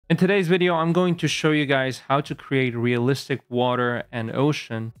In today's video, I'm going to show you guys how to create realistic water and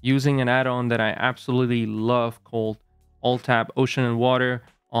ocean using an add-on that I absolutely love called AllTap Ocean and Water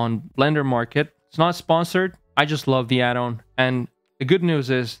on Blender Market. It's not sponsored. I just love the add-on. And the good news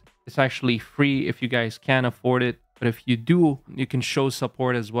is it's actually free if you guys can afford it. But if you do, you can show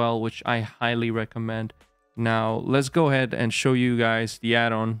support as well, which I highly recommend. Now, let's go ahead and show you guys the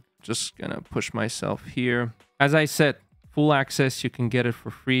add-on. Just gonna push myself here. As I said, full access, you can get it for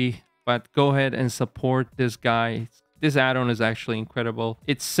free, but go ahead and support this guy. This add-on is actually incredible.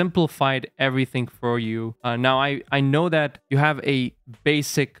 It's simplified everything for you. Now, I know that you have a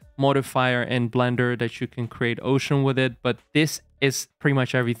basic modifier in Blender that you can create ocean with it, but this is pretty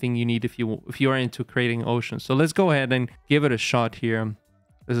much everything you need if you are into creating ocean. So let's go ahead and give it a shot here.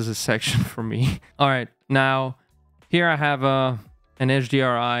 This is a section for me. All right, now here I have an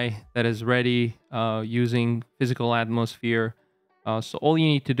HDRI that is ready using physical atmosphere. So all you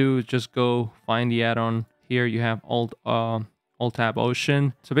need to do is just go find the add-on. Here you have AllTap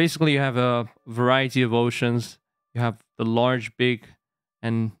Ocean. So basically you have a variety of oceans. You have the large, big,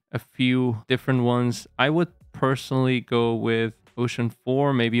 and a few different ones. I would personally go with Ocean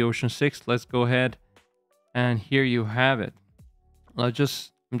 4, maybe Ocean 6. Let's go ahead. And here you have it. I'm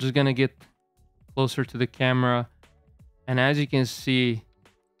just gonna get closer to the camera. And as you can see,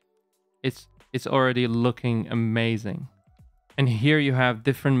 it's already looking amazing. And here you have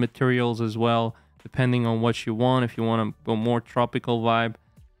different materials as well, depending on what you want. If you want to go more tropical vibe,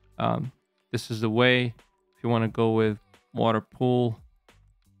 this is the way. If you want to go with water pool,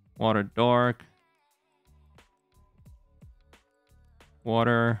 water dark,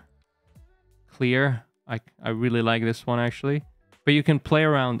 water clear. I really like this one actually. But you can play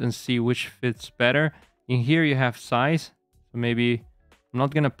around and see which fits better. In here you have size. So maybe I'm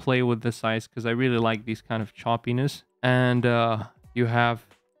not going to play with the size because I really like these kind of choppiness. And you have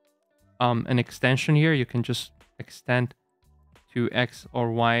an extension here. You can just extend to X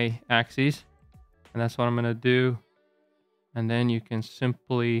or Y axes. And that's what I'm going to do. And then you can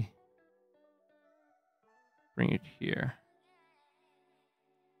simply bring it here.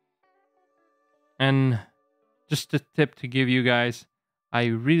 And just a tip to give you guys, I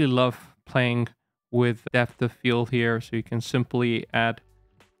really love playing with depth of field here, so you can simply add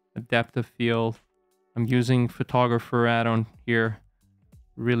a depth of field. I'm using photographer add-on here.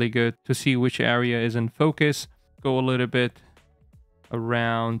 Really good to see which area is in focus. Go a little bit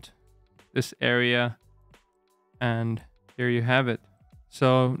around this area, and here you have it.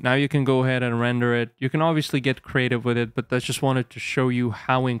 So now you can go ahead and render it. You can obviously get creative with it, but I just wanted to show you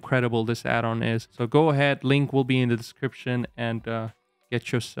how incredible this add-on is. So go ahead, link will be in the description, and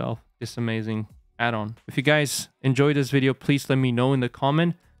get yourself this amazing add-on. If you guys enjoyed this video, please let me know in the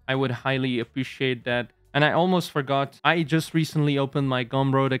comment. I would highly appreciate that. And I almost forgot, I just recently opened my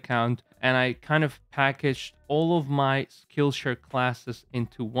Gumroad account and I kind of packaged all of my Skillshare classes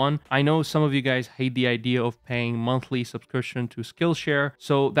into one. I know some of you guys hate the idea of paying monthly subscription to Skillshare,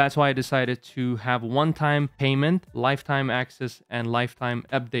 so that's why I decided to have one-time payment, lifetime access, and lifetime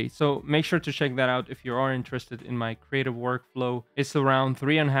updates. So make sure to check that out if you are interested in my creative workflow. It's around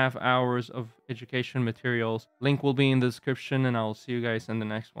 3.5 hours of education materials. Link will be in the description, and I will see you guys in the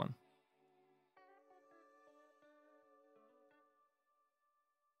next one.